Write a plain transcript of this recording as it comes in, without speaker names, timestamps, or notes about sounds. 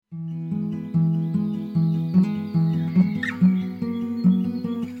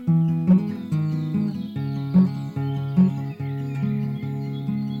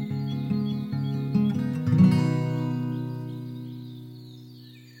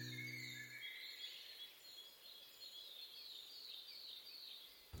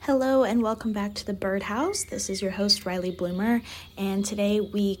Hello and welcome back to the Birdhouse. This is your host, Riley Bloomer, and today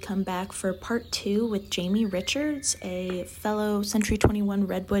we come back for part 2 with Jamie Richards, a fellow Century 21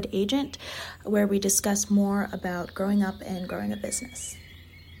 Redwood agent, where we discuss more about growing up and growing a business.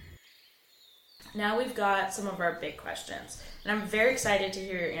 Now we've got some of our big questions, and I'm very excited to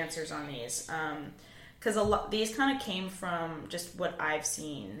hear your answers on these, because these kind of came from just what I've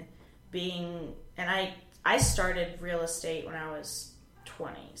seen being, and I started real estate when I was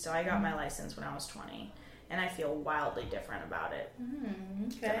 20, so I got my license when I was 20, and I feel wildly different about it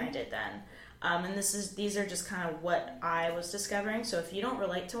than I did then. And these are just kind of what I was discovering. So if you don't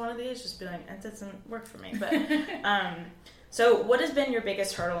relate to one of these, just be like, it doesn't work for me. But so what has been your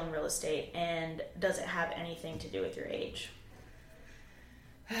biggest hurdle in real estate, and does it have anything to do with your age?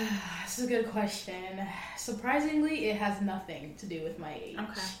 That's a good question. Surprisingly, it has nothing to do with my age.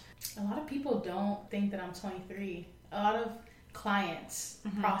 Okay. A lot of people don't think that I'm 23. A lot of clients,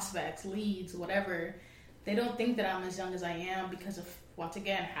 prospects, leads, whatever, they don't think that I'm as young as I am because of, once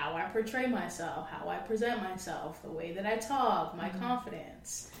again, how I portray myself, how I present myself, the way that I talk, my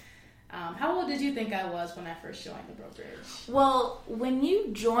confidence. How old did you think I was when I first joined the brokerage? Well, when you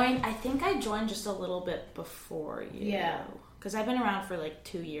joined, I think I joined just a little bit before you. Yeah. Because I've been around for like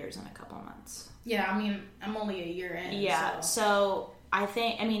 2 years and a couple months. Yeah, I mean, I'm only a year in. Yeah, so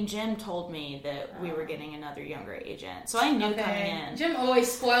Jim told me that we were getting another younger agent. So I knew coming in. Jim always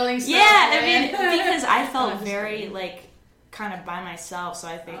spoiling stuff. Yeah, because I felt very, kind of by myself. So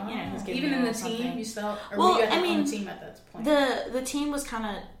I think, he's getting even in the something. team, you felt? Or were you on the team at that point? The team was kind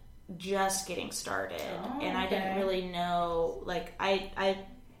of just getting started. And I didn't really know, I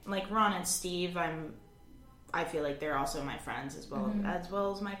like Ron and Steve, I feel like they're also my friends as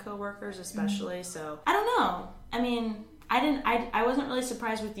well as my coworkers, especially. So I don't know. I mean, I wasn't really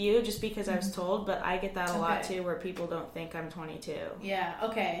surprised with you just because I was told, but I get that a lot too, where people don't think I'm 22. Yeah.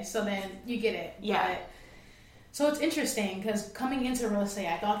 Okay. So then you get it. Yeah. So it's interesting because coming into real estate,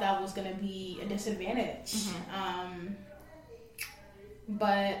 I thought that was going to be a disadvantage.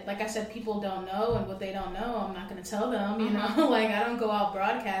 But like I said, people don't know, and what they don't know, I'm not going to tell them, you know, I don't go out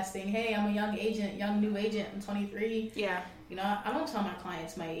broadcasting, hey, I'm a young new agent, I'm 23. Yeah. You know, I don't tell my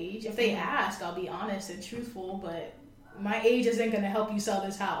clients my age. If they ask, I'll be honest and truthful, but my age isn't going to help you sell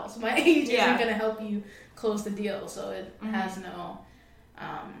this house. My age isn't going to help you close the deal. So it has no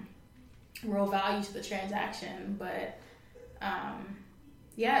real value to the transaction. But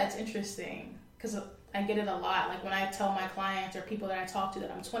it's interesting because I get it a lot. Like when I tell my clients or people that I talk to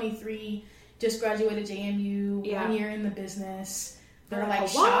that I'm 23, just graduated JMU, 1 year in the business, they're like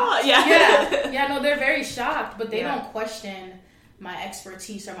shocked. No, they're very shocked, but they don't question my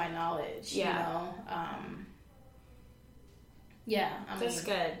expertise or my knowledge. You know. That's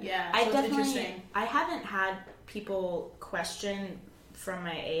good. Yeah, so it's interesting. I haven't had people question from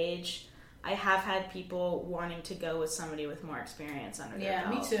my age. I have had people wanting to go with somebody with more experience under their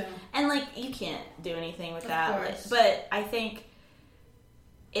belt. Yeah, me too. And you can't do anything with that. Course. But I think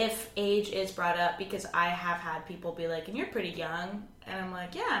if age is brought up, because I have had people be like, and you're pretty young, and I'm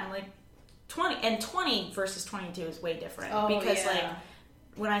like, yeah, I'm 20, and 20 versus 22 is way different. Because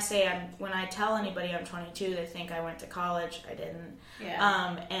when I tell anybody I'm 22, they think I went to college. I didn't.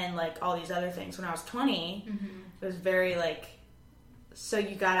 Yeah. And all these other things. When I was 20, it was very so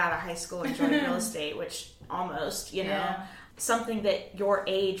you got out of high school and joined real estate, which almost, something that your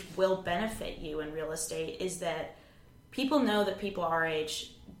age will benefit you in real estate is that people know that people our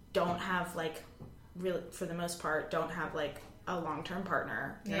age don't have really, for the most part, don't have a long-term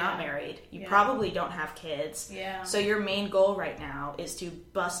partner. You're not married. You probably don't have kids. Yeah. So your main goal right now is to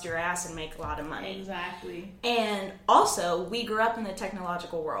bust your ass and make a lot of money. Exactly. And also, we grew up in the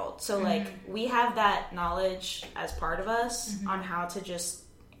technological world. So, we have that knowledge as part of us on how to just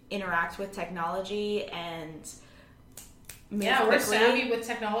interact with technology and move quickly. We're savvy with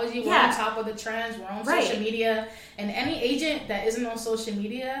technology. We're on top of the trends. We're on social media. And any agent that isn't on social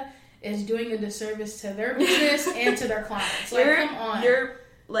media is doing a disservice to their business and to their clients. Come on.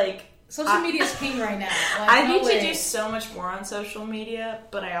 Social media is king right now. I need to do so much more on social media,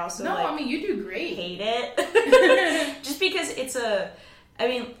 but I also you do great. Hate it. Just because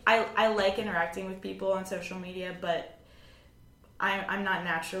I like interacting with people on social media, but I'm not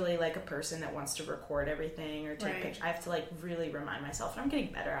naturally a person that wants to record everything or take pictures. I have to really remind myself, and I'm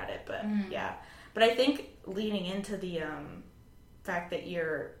getting better at it, but But I think leaning into the fact that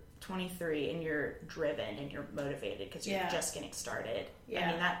you're 23 and you're driven and you're motivated because you're just getting started. I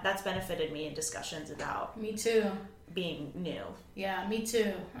mean, that's benefited me in discussions about me too being new. Yeah, me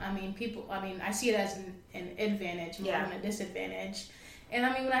too. I mean, I see it as an advantage more than a disadvantage. And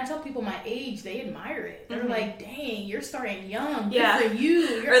I mean, when I tell people my age, they admire it. They're like, dang, you're starting young. Good Yeah. for you.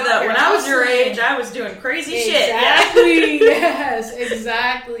 You're when I was your age, I was doing crazy shit. Exactly. Yes,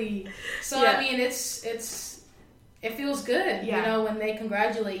 exactly. So, Yeah. I mean, it feels good, Yeah. you know, when they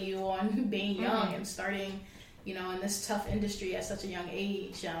congratulate you on being young and starting, you know, in this tough industry at such a young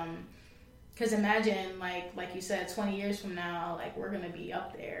age. Because imagine, like you said, 20 years from now, like, we're going to be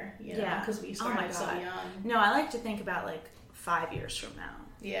up there, you know, because we started so young. No, I like to think about, like, 5 years from now.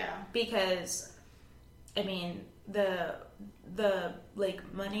 Yeah. Because, I mean, the like,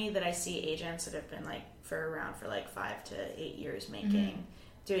 money that I see agents that have been, like, around for, like, 5 to 8 years making,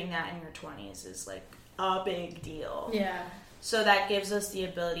 doing that in your 20s is, like, a big deal. Yeah. So that gives us the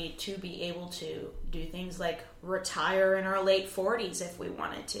ability to be able to do things like retire in our late 40s if we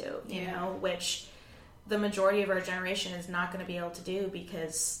wanted to, you know, which the majority of our generation is not going to be able to do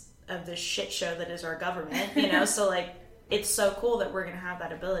because of the shit show that is our government, you know, so, like, it's so cool that we're going to have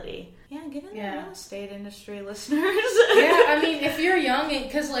that ability. Yeah, get in the real estate industry, listeners. Yeah, I mean, if you're young,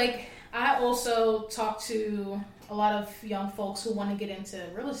 because, like, I also talk to a lot of young folks who want to get into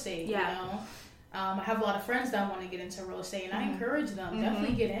real estate, you know. I have a lot of friends that want to get into real estate, and I encourage them,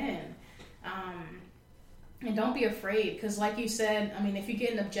 definitely get in. And don't be afraid, because like you said, I mean, if you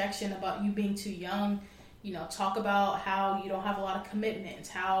get an objection about you being too young, you know, talk about how you don't have a lot of commitments,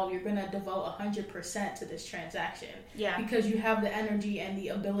 how you're going to devote 100% to this transaction. Yeah. Because you have the energy and the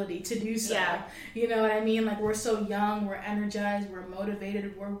ability to do so. Yeah. You know what I mean? Like, we're so young, we're energized, we're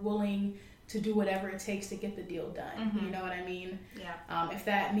motivated, we're willing to do whatever it takes to get the deal done. You know what I mean? Yeah. If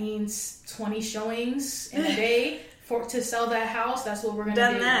that means 20 showings in a day to sell that house, that's what we're going to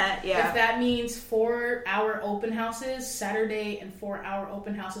do. Done that, yeah. If that means 4-hour open houses Saturday and 4-hour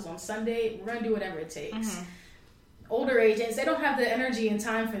open houses on Sunday, we're going to do whatever it takes. Older agents, they don't have the energy and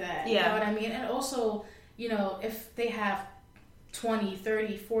time for that. You know what I mean? And also, you know, if they have 20,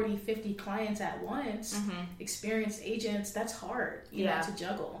 30, 40, 50 clients at once, experienced agents, that's hard, you know, to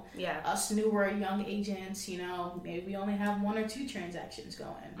juggle. Yeah. Us newer young agents, you know, maybe we only have 1 or 2 transactions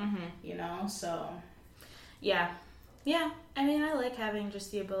going, you know, so. Yeah. Yeah. I mean, I like having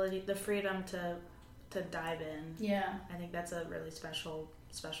just the ability, the freedom to dive in. Yeah. I think that's a really special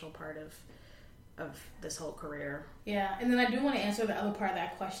part of this whole career. Yeah. And then I do want to answer the other part of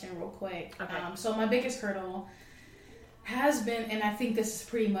that question real quick. Okay. So my biggest hurdle has been, and I think this is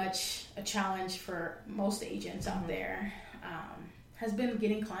pretty much a challenge for most agents out there, has been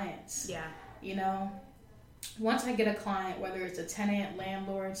getting clients. Yeah. You know, once I get a client, whether it's a tenant,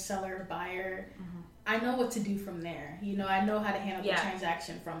 landlord, seller, buyer, I know what to do from there. You know, I know how to handle the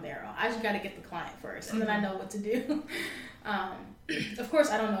transaction from there on. I just got to get the client first, and then I know what to do. Of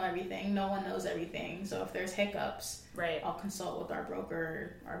course, I don't know everything. No one knows everything. So if there's hiccups, I'll consult with our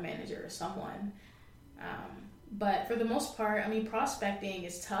broker, our manager, or someone. But for the most part, I mean, prospecting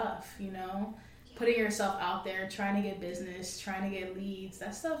is tough, you know? Putting yourself out there, trying to get business, trying to get leads,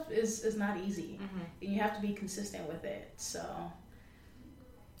 that stuff is not easy. And you have to be consistent with it, so.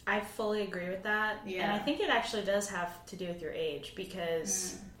 I fully agree with that. Yeah. And I think it actually does have to do with your age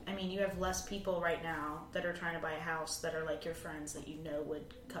because, I mean, you have less people right now that are trying to buy a house that are like your friends that you know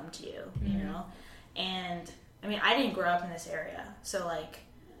would come to you, you know? And, I mean, I didn't grow up in this area, so, like,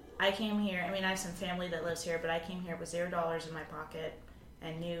 I came here, I mean, I have some family that lives here, but I came here with $0 in my pocket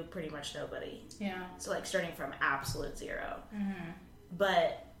and knew pretty much nobody. Yeah. So, like, starting from absolute zero.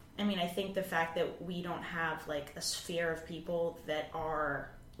 But, I mean, I think the fact that we don't have, like, a sphere of people that are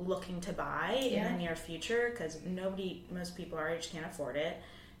looking to buy in the near future, because most people our age can't afford it.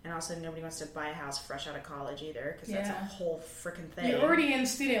 And also, nobody wants to buy a house fresh out of college either, because that's a whole freaking thing. You're already in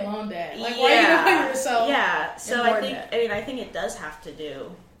student loan debt. Like, why are you going to put yourself? Yeah. So I think it does have to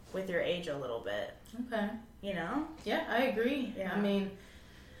do with your age a little bit. Okay. You know? Yeah, I agree. Yeah. I mean,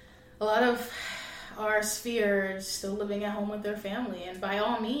 a lot of our sphere is still living at home with their family, and by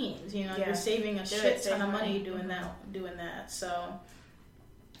all means, you know, you're saving a shit ton of money doing that. So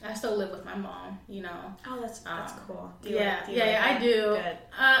I still live with my mom, you know. Oh, that's cool. Do you like I do. Good.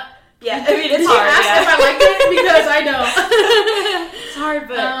 Yeah, I mean, it's hard. Ask if I like it because I don't. It's hard,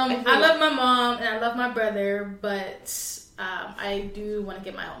 but I love my mom and I love my brother, but I do want to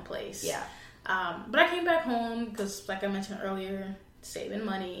get my own place. Yeah. But I came back home because, like I mentioned earlier, saving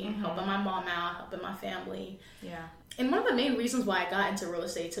money, helping my mom out, helping my family. Yeah. And one of the main reasons why I got into real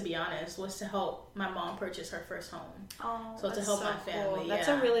estate, to be honest, was to help my mom purchase her first home. Oh, so to help my family. Cool. That's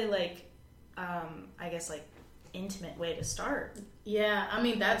a really, like, I guess, like, intimate way to start. Yeah, I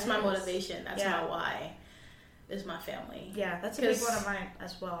mean, that's my motivation. That's my why. is my family. Yeah, that's a big one of mine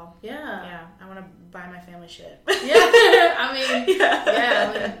as well. Yeah, I want to buy my family shit. Yeah, I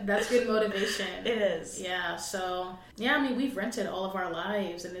mean, that's good motivation. It is. Yeah, so, yeah, I mean, we've rented all of our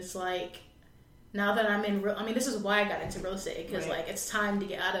lives, and it's like, now that I'm in this is why I got into real estate, because, like, it's time to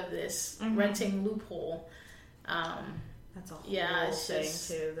get out of this renting loophole. That's a whole thing,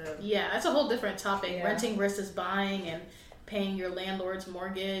 too. That's a whole different topic. Yeah. Renting versus buying and paying your landlord's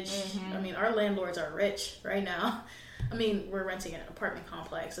mortgage. I mean, our landlords are rich right now. I mean, we're renting an apartment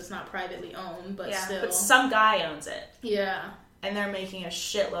complex. It's not privately owned, but still. But some guy owns it. Yeah. And they're making a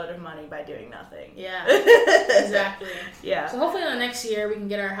shitload of money by doing nothing. Yeah, exactly. Yeah. So hopefully in the next year we can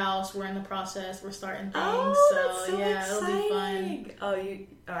get our house. We're in the process. We're starting things. Oh, that's so exciting. It'll be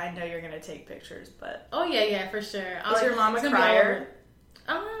fun. I know you're going to take pictures, but... Oh, yeah, for sure. Is your mom a crier?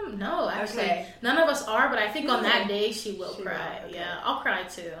 No, actually. Okay. None of us are, but I think on that day she will cry. Okay. Yeah, I'll cry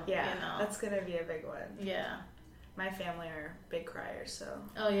too. Yeah, that's going to be a big one. Yeah. My family are big criers, so.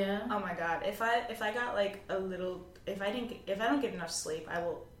 Oh yeah. Oh my god! If I got like a little, if I don't get enough sleep, I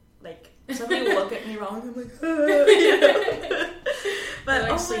will like somebody will look at me wrong. I'm like, but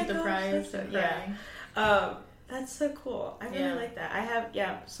like sleep deprived. Yeah. That's so cool. I really like that. I have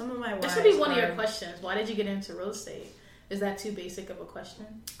some of my. This would be one of your questions. Why did you get into real estate? Is that too basic of a question?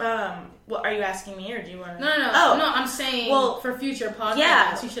 Well, are you asking me or do you want to? No. Oh. No, I'm saying for future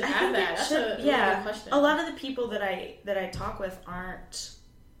podcasts, you should add that. That's a really good question. A lot of the people that I talk with aren't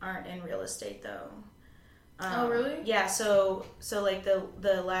in real estate though. Oh, really? Yeah. So like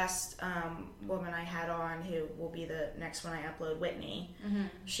the last woman I had on, who will be the next one I upload, Whitney. Mm-hmm.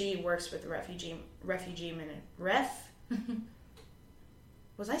 She works with refugee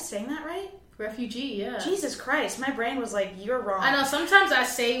Was I saying that right? Refugee, yeah. Jesus Christ, my brain was like, you're wrong. I know, sometimes I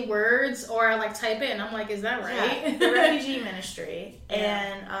say words or I like type it and I'm like, is that right? Yeah, the refugee ministry.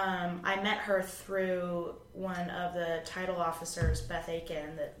 And I met her through one of the title officers, Beth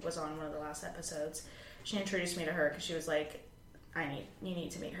Aiken, that was on one of the last episodes. She introduced me to her because she was like, you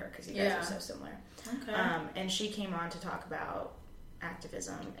need to meet her because you guys are so similar. Okay. And she came on to talk about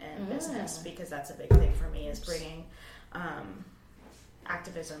activism and business, because that's a big thing for me, is bringing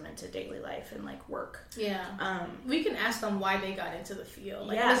activism into daily life and like work. Yeah. We can ask them why they got into the field.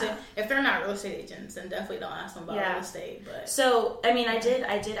 Like, if they're not real estate agents, then definitely don't ask them about real estate. But so I mean, I did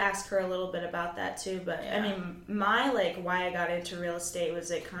ask her a little bit about that too. But I mean, my like why I got into real estate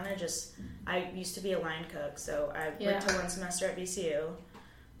was it kind of just, I used to be a line cook, so I went to one semester at VCU. I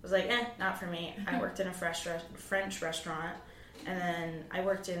was like, not for me. I worked in a French restaurant, and then I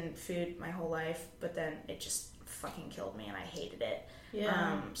worked in food my whole life. But then it just fucking killed me, and I hated it.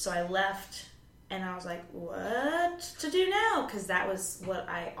 Yeah. So I left, and I was like, what to do now? Because that was what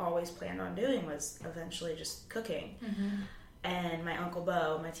I always planned on doing, was eventually just cooking. Mm-hmm. And my Uncle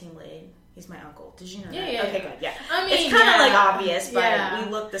Bo, my team lead, he's my uncle. Did you know that? Yeah. Okay, good. Yeah. I mean, it's kind of like obvious, but we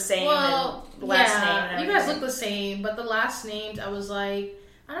look the same, and the last name and everything. You guys look the same, but the last names, I was like,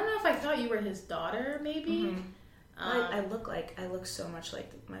 I don't know if I thought you were his daughter, maybe. Mm-hmm. I look so much like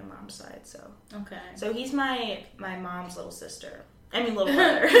my mom's side, so. Okay. So he's my mom's little sister. I mean, little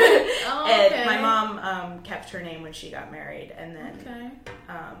brother. And my mom kept her name when she got married, and then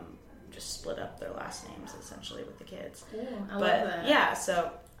just split up their last names essentially with the kids. Cool. I love that. Yeah, so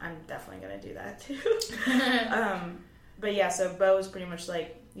I'm definitely gonna do that too. But yeah, so Bo was pretty much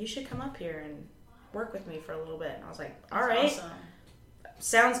like, you should come up here and work with me for a little bit, and I was like, all right, awesome.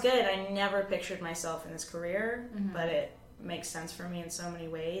 Sounds good. I never pictured myself in this career, but it makes sense for me in so many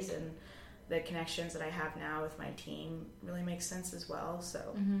ways, and the connections that I have now with my team really makes sense as well.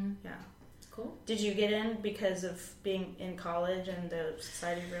 So, yeah. Cool. Did you get in because of being in college and the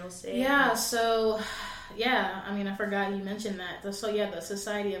Society of Real Estate? Yeah, so, I mean, I forgot you mentioned that. The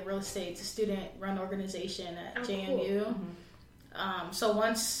Society of Real Estate, it's a student-run organization at JMU. Cool. Mm-hmm. So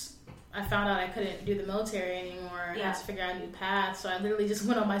once I found out I couldn't do the military anymore, I had to figure out a new path. So I literally just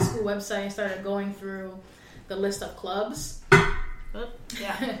went on my school website and started going through the list of clubs.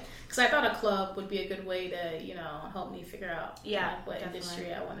 Yeah. Because I thought a club would be a good way to, help me figure out what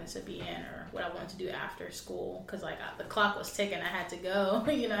industry I wanted to be in or what I wanted to do after school. Because the clock was ticking, I had to go.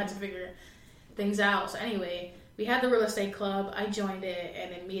 I had to figure things out. So anyway, we had the real estate club. I joined it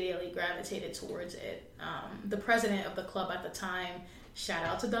and immediately gravitated towards it. The president of the club at the time, shout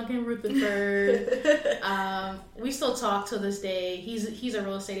out to Duncan Rutherford. We still talk to this day. He's a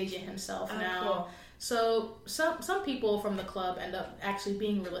real estate agent himself now. Cool. So some people from the club end up actually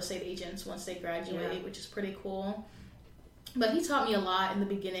being real estate agents once they graduate, which is pretty cool. But he taught me a lot in the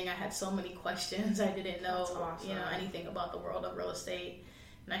beginning. I had so many questions. I didn't know anything about the world of real estate,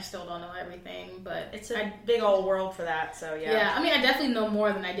 and I still don't know everything. But it's a big old world for that. So yeah. I mean, I definitely know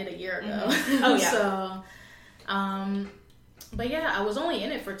more than I did a year ago. Mm-hmm. Oh yeah. So But yeah, I was only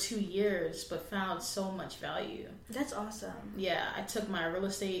in it for 2 years, but found so much value. That's awesome. Yeah, I took my real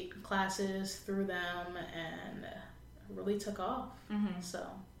estate classes through them and really took off. So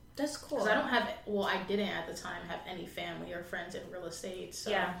that's cool. Because I didn't at the time have any family or friends in real estate. So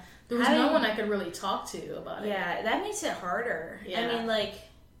yeah. There was no one I could really talk to about it. Yeah, that makes it harder. Yeah. I mean, like,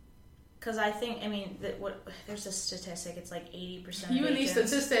 because there's a statistic, it's like 80% of You and these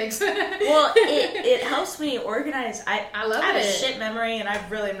statistics. Well, it helps me organize. I love have it. a shit memory, and I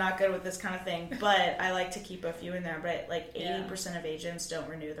really am not good with this kind of thing, but I like to keep a few in there. But, like, 80% of agents don't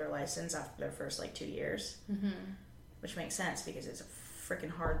renew their license after their first, like, 2 years. Which makes sense, because it's a freaking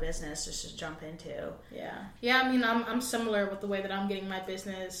hard business just to jump into. Yeah, I mean, I'm similar with the way that I'm getting my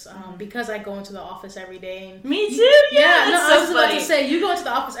business because I go into the office every day. Me too. I was about to say, you go into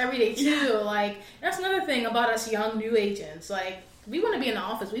the office every day too. Like, that's another thing about us young new agents. Like, we want to be in the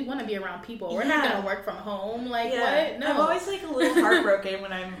office. We want to be around people. We're not going to work from home. Like, what? No. I'm always, like, a little heartbroken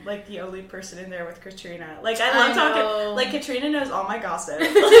when I'm, like, the only person in there with Katrina. Like, I love talking. Like, Katrina knows all my gossip.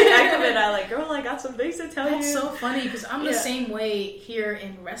 Like, I come in, I'm like, girl, I got some things to tell you. That's so funny, because I'm the same way here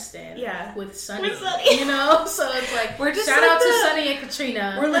in Reston. With Sunny. You know? So it's like, we're just shout out to Sunny and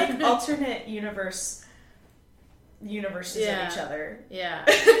Katrina. We're, like, alternate universes of each other. Yeah.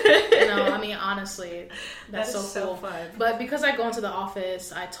 I mean, honestly, that's so cool. Fun. But because I go into the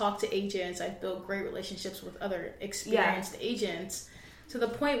office, I talk to agents, I've built great relationships with other experienced agents to the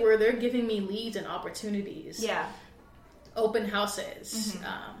point where they're giving me leads and opportunities. Open houses,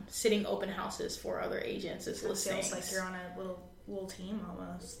 sitting open houses for other agents as listings. Feels like you're on a little team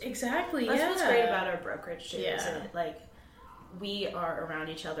almost. Exactly. That's what's great about our brokerage too. Is it, like, we are around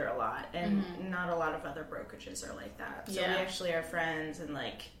each other a lot, and not a lot of other brokerages are like that. So we actually are friends, and,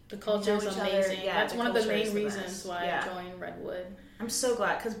 like, the culture is amazing. That's one of the main reasons why I joined Redwood. I'm so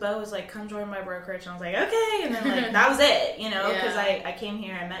glad, because Bo was like, come join my brokerage, and I was like, okay, and then, like, that was it, because I came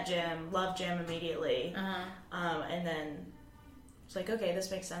here, I met Jim, loved Jim immediately, and then it's like, okay, this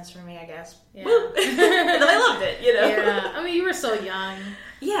makes sense for me, I guess. And then I loved it, Yeah, I mean, you were so young.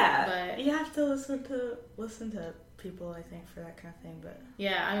 But you have to listen to people, I think, for that kind of thing. But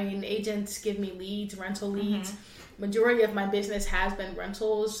yeah, I mean, agents give me leads, rental leads. Majority of my business has been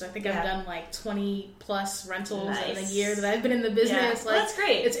rentals. I think I've done like 20 plus rentals in a year that I've been in the business. Like, that's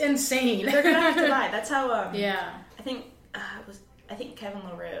great. It's insane. They're gonna have to buy. That's how I think Kevin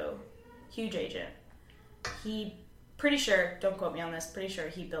LaRue, huge agent, he, pretty sure, don't quote me on this, pretty sure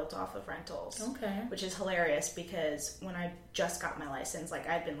he built off of rentals. Okay. Which is hilarious, because when I just got my license, like,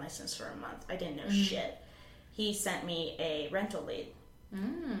 I'd been licensed for a month, I didn't know shit. He sent me a rental lead.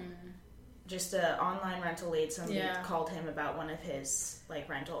 Just an online rental lead. Somebody called him about one of his, like,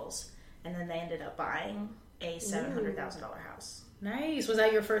 rentals. And then they ended up buying a $700,000 house. Nice. Was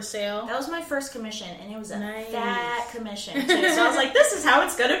that your first sale? That was my first commission, and it was a fat commission, too. So I was like, this is how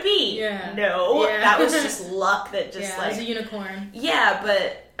it's going to be. No. That was just luck that just, like... it was a unicorn. Yeah,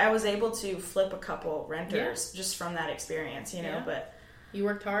 but I was able to flip a couple renters just from that experience, but... You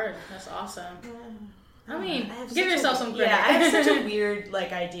worked hard. That's awesome. I mean, give yourself some credit. Yeah, I have such a weird,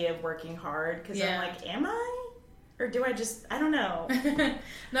 like, idea of working hard, because I'm like, am I? Or do I just, I don't know.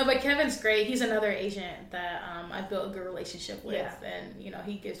 No, but Kevin's great. He's another agent that I built a good relationship with, and,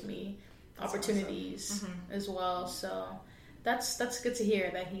 he gives me opportunities as well, so that's good to hear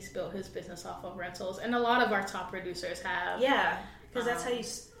that he's built his business off of rentals, and a lot of our top producers have. Yeah. Because that's how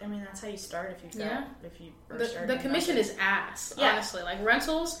you start if you the commission is ass, honestly. Like,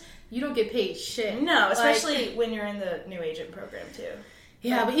 rentals, you don't get paid shit. No, especially when you're in the new agent program too.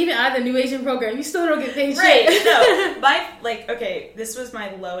 Yeah, but even out of the new agent program, you still don't get paid shit. Right, no. This was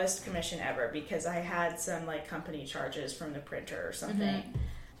my lowest commission ever, because I had some, like, company charges from the printer or something.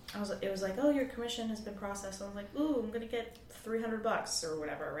 It was like, oh, your commission has been processed. I was like, ooh, I'm going to get $300 or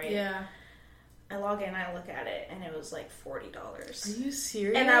whatever, right? Yeah. I log in, I look at it, and it was like $40. Are you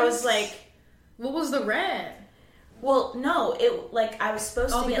serious? And I was like... What was the rent? Well, no, I was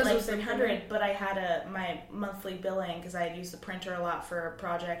supposed to get like $300, but I had my monthly billing, because I had used the printer a lot for a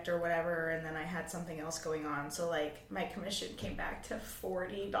project or whatever, and then I had something else going on, so, like, my commission came back to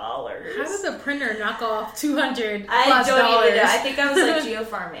 $40. How did the printer knock off $200 I plus don't dollars? even know. I think I was, like,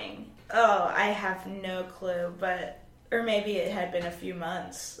 geofarming. Oh, I have no clue, but... Or maybe it had been a few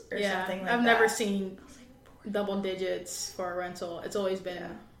months or something like that. I've never seen double digits for a rental. It's always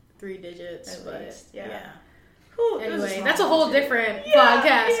been 3 digits. At least. Ooh, anyway, that's a whole different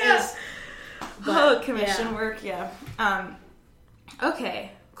podcast. Yeah. Commission work,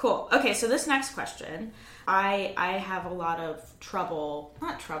 okay, cool. Okay, so this next question, I have a lot of trouble,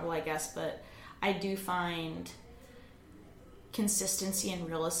 not trouble, I guess, but I do find consistency in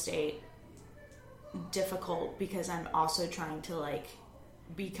real estate difficult because I'm also trying to like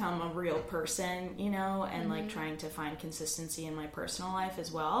become a real person, you know, and like trying to find consistency in my personal life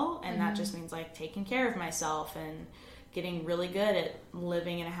as well. And that just means like taking care of myself and getting really good at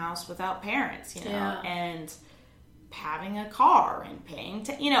living in a house without parents, you know, and having a car and paying,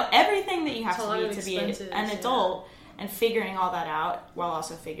 you know, everything that you have to be an adult, and figuring all that out while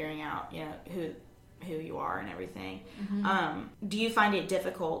also figuring out, you know, who you are and everything. Do you find it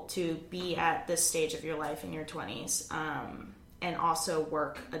difficult to be at this stage of your life in your 20s and also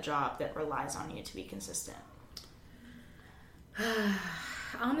work a job that relies on you to be consistent?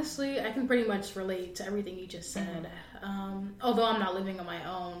 Honestly, I can pretty much relate to everything you just said. Although I'm not living on my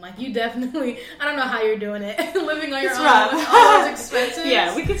own. Like, you definitely, I don't know how you're doing it. Living on your own with all those expenses.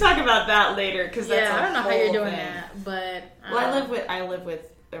 Yeah, we can talk about that later, because that's I don't know how you're doing thing. that, but... Well, I live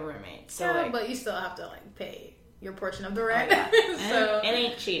with a roommate, so yeah, like, but you still have to, like, pay your portion of the rent. So it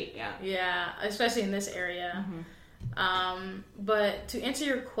ain't cheap, Yeah, especially in this area. But to answer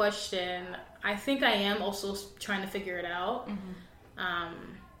your question, I think I am also trying to figure it out.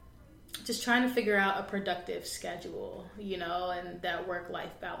 Just trying to figure out a productive schedule, you know, and that work-life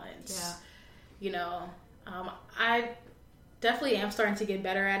balance. You know, I definitely am starting to get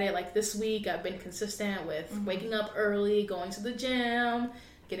better at it. Like this week, I've been consistent with waking up early, going to the gym,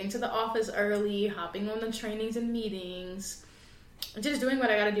 getting to the office early, hopping on the trainings and meetings, and just doing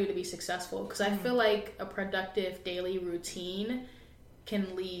what I got to do to be successful. Because I feel like a productive daily routine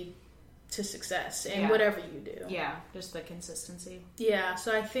can lead to success in whatever you do. Yeah, just the consistency. Yeah,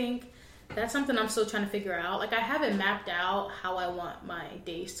 so I think that's something I'm still trying to figure out. Like, I haven't mapped out how I want my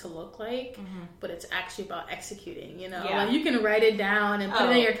days to look like, but it's actually about executing, you know? Like, you can write it down and put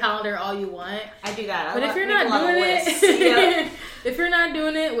it in your calendar all you want. I do that. But if you're not doing it, if you're not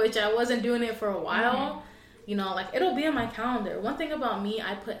doing it, which I wasn't doing it for a while, you know, like, it'll be in my calendar. One thing about me,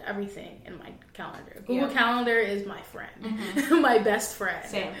 I put everything in my calendar. Google Calendar is my friend, my best friend.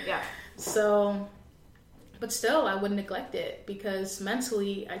 Same, So, but still, I would neglect it because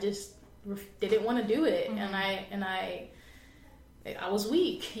mentally, I just didn't want to do it, and I was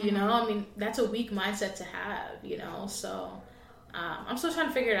weak. You know, I mean, that's a weak mindset to have. You know, so I'm still trying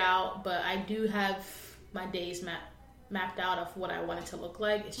to figure it out. But I do have my days mapped out of what I want it to look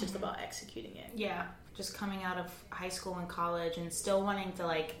like. It's just about executing it. Yeah, just coming out of high school and college, and still wanting to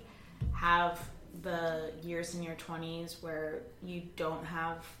like have the years in your 20s where you don't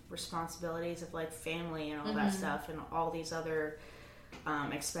have responsibilities of like family and all that stuff and all these other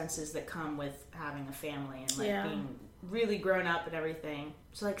expenses that come with having a family and like being really grown up and everything.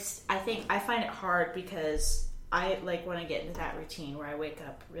 So like I find it hard because I like want to get into that routine where I wake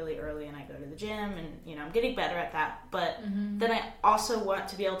up really early and I go to the gym, and you know, I'm getting better at that, but then I also want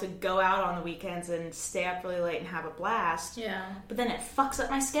to be able to go out on the weekends and stay up really late and have a blast. But then it fucks up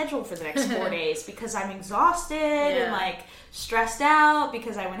my schedule for the next 4 days because I'm exhausted and like stressed out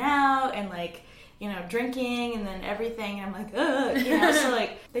because I went out and like, you know, drinking and then everything, and I'm like, ugh, you know, so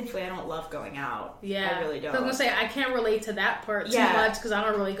like, thankfully I don't love going out. I really don't. I was gonna say, I can't relate to that part too much because I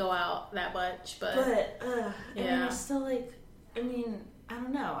don't really go out that much, but I mean, I still like, I mean, I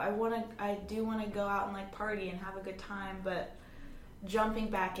don't know, I do want to go out and like party and have a good time, but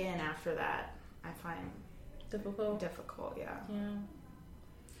jumping back in after that, I find difficult, I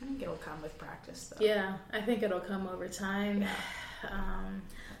think it'll come with practice though. I think it'll come over time.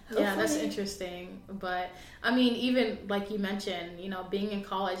 That's interesting. But I mean, even like you mentioned, you know, being in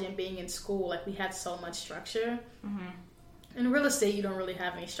college and being in school, like we had so much structure. In real estate, you don't really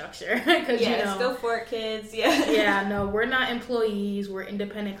have any structure because you know, go for it, kids. No, we're not employees. We're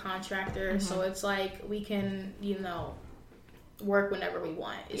independent contractors, so it's like we can, you know, work whenever we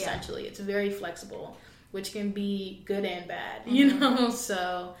want. Essentially, it's very flexible, which can be good and bad. You know,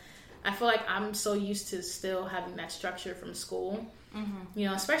 so I feel like I'm so used to still having that structure from school. You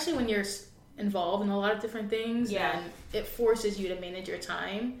know, especially when you're involved in a lot of different things, and it forces you to manage your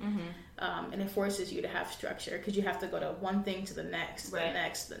time, and it forces you to have structure because you have to go to one thing to the next,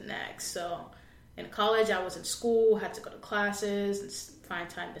 the next. So in college, I was in school, had to go to classes and find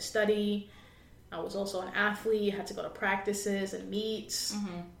time to study. I was also an athlete, had to go to practices and meets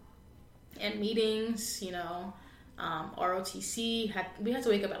and meetings, you know. ROTC, we had to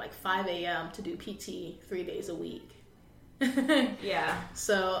wake up at like 5 a.m. to do PT 3 days a week.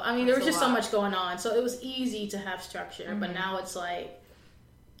 So I mean, there was just so much going on, so it was easy to have structure, but now it's like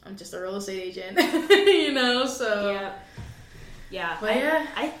I'm just a real estate agent. You know, so but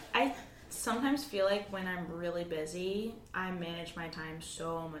I sometimes feel like when I'm really busy, I manage my time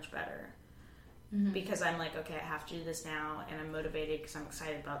so much better because I'm like, okay, I have to do this now, and I'm motivated because I'm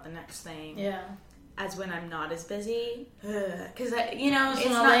excited about the next thing. as when I'm not as busy, because there's there's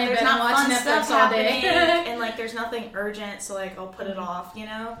not fun Netflix stuff all day. happening, and like there's nothing urgent, so like I'll put it off.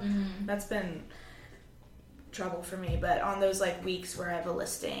 That's been trouble for me. But on those like weeks where I have a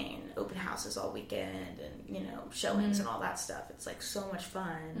listing, open houses all weekend, and showings and all that stuff, it's like so much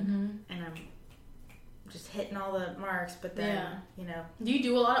fun, and I'm just hitting all the marks. But then do you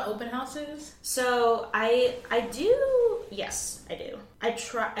do a lot of open houses? So I do. Yes, I do. I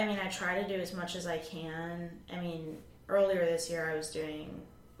try to do as much as I can. I mean, earlier this year I was doing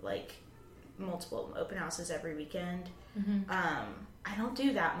like multiple open houses every weekend. I don't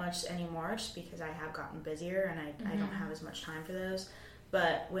do that much anymore just because I have gotten busier and I don't have as much time for those.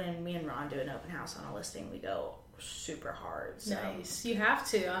 But when me and Ron do an open house on a listing, we go super hard. So. Nice. You have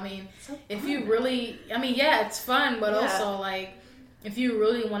to. I mean, so if you really, it's fun, but also like if you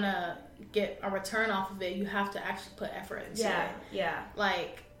really want to get a return off of it, you have to actually put effort into it. Yeah.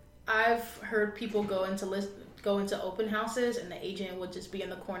 Like I've heard people go into open houses and the agent would just be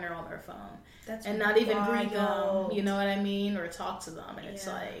in the corner on their phone and not even greet them, you know what I mean, or talk to them, and it's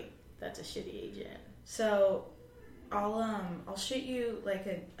like that's a shitty agent. So I'll shoot you like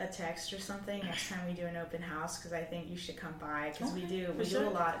a text or something next time we do an open house, because I think you should come by, because we do a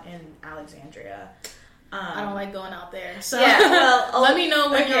lot in Alexandria. I don't like going out there, so let me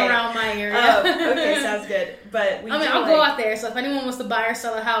know when you're around my area. Okay, sounds good. But I'll go out there, so if anyone wants to buy or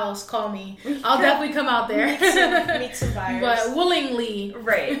sell a house, call me. I'll definitely come out there. Meet some buyers. But willingly.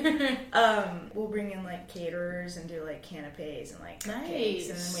 Right. We'll bring in like caterers and do like canapes and like cupcakes,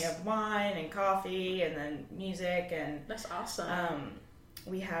 and then we have wine and coffee and then music, and that's awesome.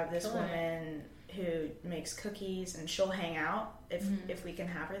 We have this woman who makes cookies, and she'll hang out if we can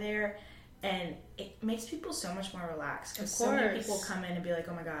have her there. And it makes people so much more relaxed, because so many people come in and be like,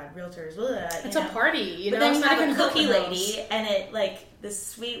 "Oh my god, realtors!" It's a party, But then you have a cookie lady, and it like this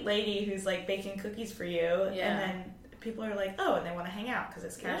sweet lady who's like baking cookies for you, and then people are like, "Oh," and they want to hang out because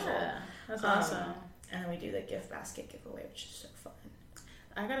it's casual. Yeah, that's awesome. And then we do the gift basket giveaway, which is so fun.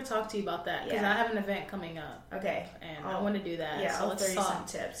 I gotta talk to you about that, because I have an event coming up. Okay, and I want to do that. Yeah, so I'll throw you some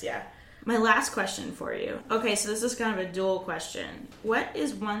tips. Yeah. My last question for you. Okay, so this is kind of a dual question. What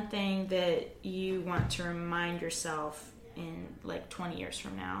is one thing that you want to remind yourself in like 20 years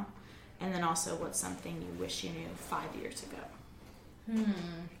from now? And then also, what's something you wish you knew 5 years ago?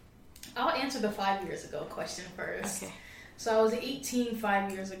 I'll answer the 5 years ago question first. Okay. So I was 18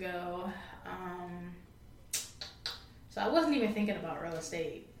 5 years ago. So I wasn't even thinking about real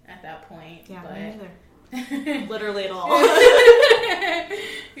estate at that point. Yeah, but... me neither. Literally at all.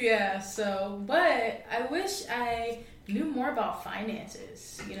 Yeah, but I wish I knew more about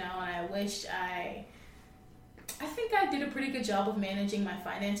finances, and I wish I think I did a pretty good job of managing my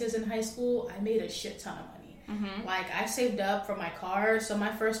finances in high school. I made a shit ton of money. Like, I saved up for my car. So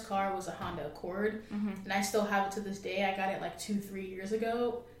my first car was a Honda Accord, and I still have it to this day. I got it like 2-3 years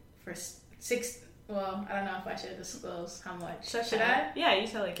ago for well, I don't know if I should disclose how much. Should I? Yeah, you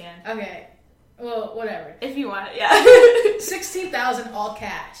totally can. Okay. Well, whatever. If you want it, yeah. $16,000 all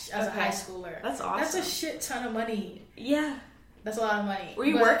cash as a high schooler. That's awesome. That's a shit ton of money. Yeah. That's a lot of money. Were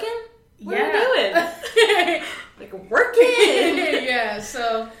you working? What are you doing? Like, working? Yeah,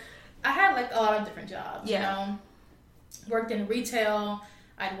 so I had like a lot of different jobs, Worked in retail.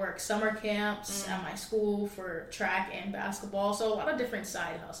 I'd work summer camps at my school for track and basketball. So a lot of different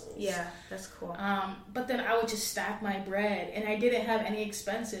side hustles. Yeah, that's cool. But then I would just stack my bread, and I didn't have any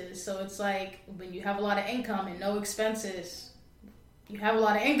expenses. So it's like when you have a lot of income and no expenses, you have a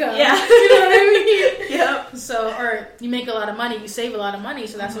lot of income. Yeah. You know what I mean? Yep. So, or you make a lot of money, you save a lot of money.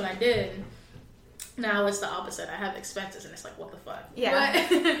 So that's what I did. Now it's the opposite. I have expenses, and it's like, what the fuck? Yeah.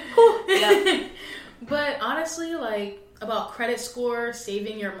 Yeah. But honestly, like, about credit score,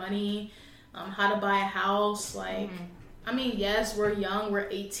 saving your money, how to buy a house. Like, I mean, yes, we're young, we're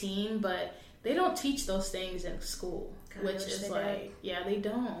 18, but they don't teach those things in school, which is like, they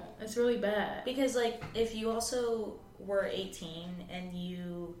don't. It's really bad. Because, like, if you also were 18 and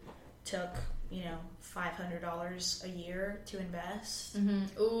you took, $500 a year to invest.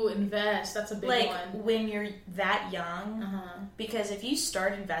 Ooh, invest. That's a big one. Like, when you're that young, because if you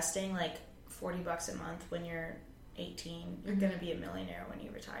start investing, like, $40 a month when you're 18, you're gonna be a millionaire when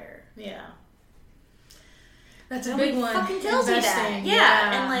you retire. Yeah, that's a big one. Fucking tells you that.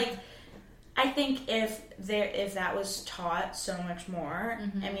 Yeah, and like, I think if that was taught so much more,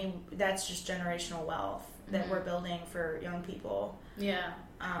 I mean, that's just generational wealth that we're building for young people. Yeah.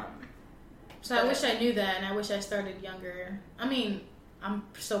 So I wish I knew that, and I wish I started younger. I mean, I'm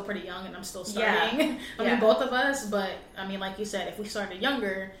still pretty young, and I'm still starting. I mean, both of us, but I mean, like you said, if we started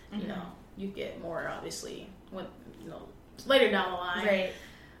younger, you get more, obviously, when later down the line. Right.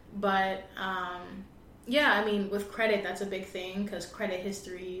 But yeah, I mean, with credit, that's a big thing because credit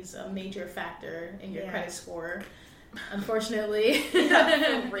history is a major factor in your credit score, unfortunately.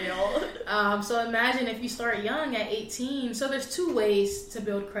 Yeah, for real. So imagine if you start young at 18. So there's 2 ways to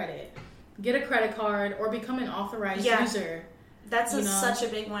build credit. Get a credit card or become an authorized user. That's such a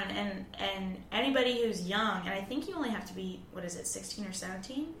big one. And anybody who's young, and I think you only have to be, 16 or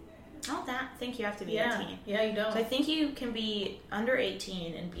 17? I don't think you have to be 18. Yeah, you don't. So I think you can be under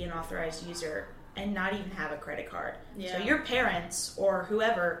 18 and be an authorized user and not even have a credit card. Yeah. So your parents or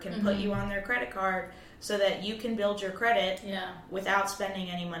whoever can put you on their credit card so that you can build your credit without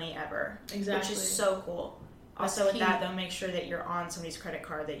spending any money ever. Exactly. Which is so cool. That's also, with key. that, though, make sure that you're on somebody's credit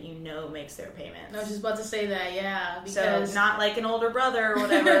card that you know makes their payments. I was just about to say that, because... So, not like an older brother or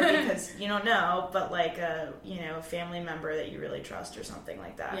whatever, because you don't know, but like a family member that you really trust or something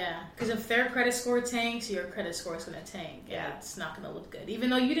like that. Yeah, because if their credit score tanks, your credit score is going to tank. Yeah. It's not going to look good. Even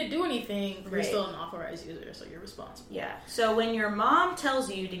though you didn't do anything, you're still an authorized user, so you're responsible. Yeah. So, when your mom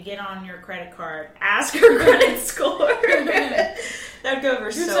tells you to get on your credit card, ask her credit score. That would go over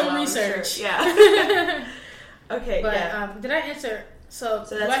do so some well, research. Sure. Yeah. Okay, but did I answer? So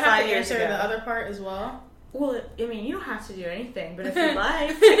do that's I have 5 to years answer ago. the other part as well? Well, I mean, you don't have to do anything, but if you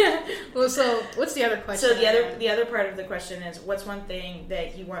like. Well, so what's the other question? So the other part of the question is, what's one thing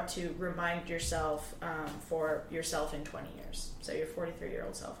that you want to remind yourself for yourself in 20 years? So your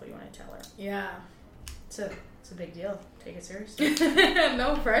 43-year-old self, what do you want to tell her? Yeah. It's a big deal. Take it seriously.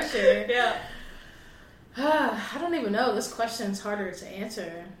 No pressure. Yeah. I don't even know. This question's harder to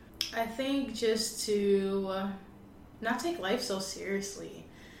answer. I think just to not take life so seriously.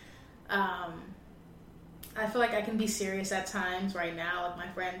 I feel like I can be serious at times right now. Like my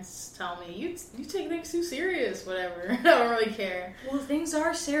friends tell me, you take things too serious, whatever. I don't really care. Well, things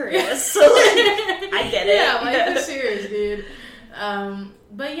are serious, so I get it. Yeah, life is serious, dude.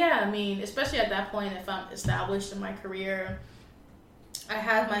 But yeah, I mean, especially at that point, if I'm established in my career, I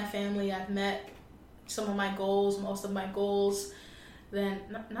have my family, I've met some of my goals, most of my goals, then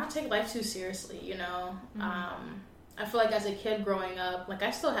not take life too seriously, I feel like as a kid growing up, like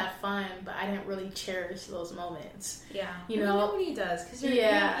I still had fun, but I didn't really cherish those moments. Yeah. Nobody does, because you're you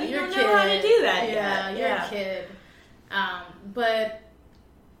a don't kid. know how to do that yet. You're a kid. But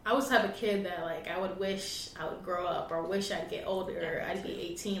I was the type of kid that like I would wish I would grow up or wish I'd get older. I'd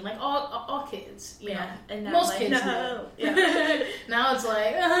be 18, like all kids, you know. And now most like, kids no. do. Yeah. Now it's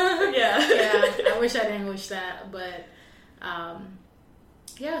like I wish I didn't wish that, but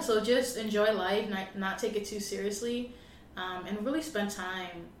so just enjoy life, not take it too seriously, and really spend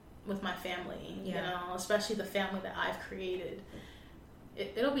time with my family, especially the family that I've created.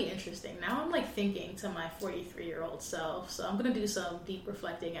 It'll be interesting. Now I'm like thinking to my 43-year-old self, so I'm gonna do some deep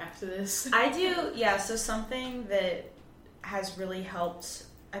reflecting after this. I do, so something that has really helped,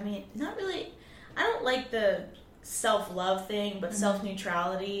 I mean, not really, I don't like the self-love thing, but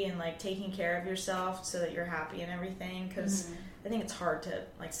self-neutrality and like taking care of yourself so that you're happy and everything, because I think it's hard to,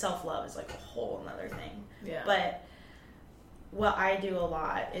 like, self-love is like a whole another thing. Yeah. But what I do a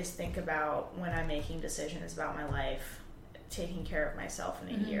lot is think about when I'm making decisions about my life, taking care of myself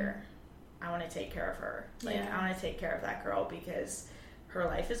in a year. I want to take care of her. I want to take care of that girl because her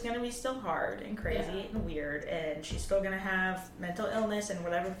life is going to be still hard and crazy and weird, and she's still going to have mental illness and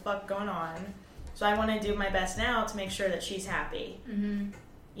whatever the fuck going on. So I want to do my best now to make sure that she's happy. Mm-hmm.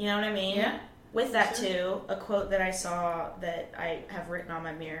 You know what I mean? Yeah. With that too, a quote that I saw that I have written on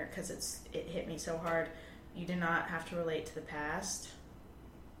my mirror because it hit me so hard. You do not have to relate to the past.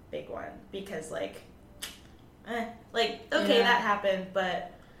 Big one. Because that happened,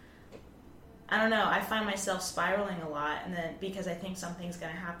 but I don't know. I find myself spiraling a lot, and then because I think something's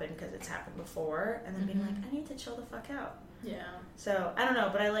going to happen because it's happened before, and then being like, I need to chill the fuck out. Yeah. So, I don't know,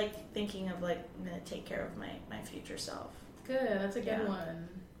 but I like thinking of, like, I'm going to take care of my future self. Good. That's a good one.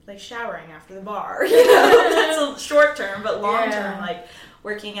 Like showering after the bar. That's a short term, but long term, like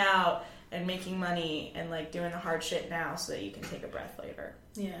working out and making money and like doing the hard shit now so that you can take a breath later.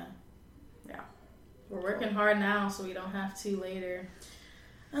 Yeah. Yeah. We're working hard now so we don't have to later.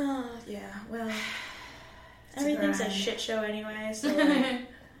 Yeah. Well, everything's a shit show anyway, so like,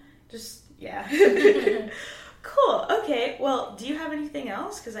 just, Cool. Okay. Well, do you have anything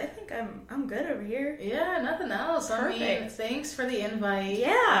else? Because I think I'm good over here. Yeah, nothing else. Perfect. I mean, thanks for the invite.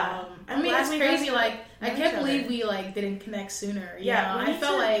 Yeah. I mean, it's crazy. Like, I can't believe we like didn't connect sooner. You know? I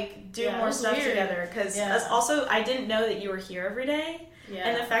felt like do more stuff together because also I didn't know that you were here every day. Yeah.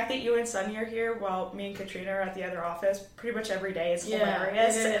 And the fact that you and Sunny are here while me and Katrina are at the other office pretty much every day is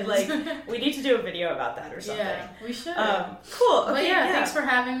hilarious. And like, we need to do a video about that or something. Yeah, we should. Cool. Okay, but thanks for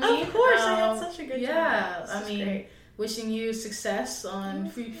having me. Of course, I had such a good time. Yeah, I mean, wishing you success on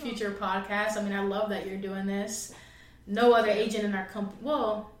future podcasts. I mean, I love that you're doing this. No other agent in our company.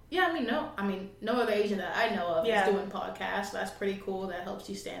 Well, yeah, no other agent that I know of is doing podcasts. That's pretty cool. That helps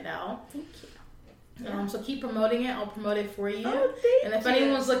you stand out. Thank you. So keep promoting it. I'll promote it for you. Oh, and if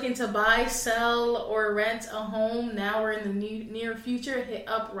anyone's looking to buy, sell, or rent a home, now we're in the near future, hit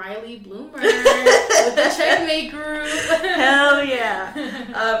up Riley Bloomer with the Checkmate Group. Hell yeah.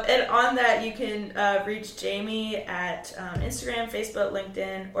 And on that, you can reach Jamie at Instagram, Facebook,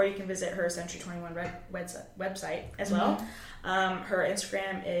 LinkedIn, or you can visit her Century 21 website as well. Her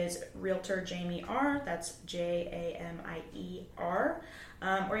Instagram is Realtor Jamie R. That's JAMIER.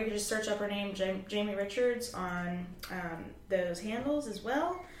 Or you can just search up her name, Jamie Richards, on those handles as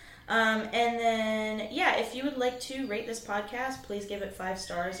well. And then, if you would like to rate this podcast, please give it 5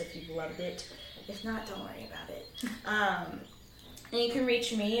 stars if you've loved it. If not, don't worry about it. And you can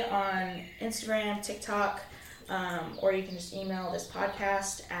reach me on Instagram, TikTok, or you can just email this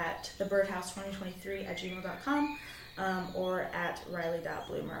podcast at thebirdhouse2023@gmail.com, or at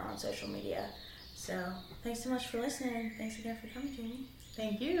riley.bloomer on social media. So, thanks so much for listening. Thanks again for coming, Jamie.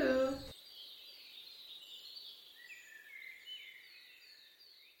 Thank you.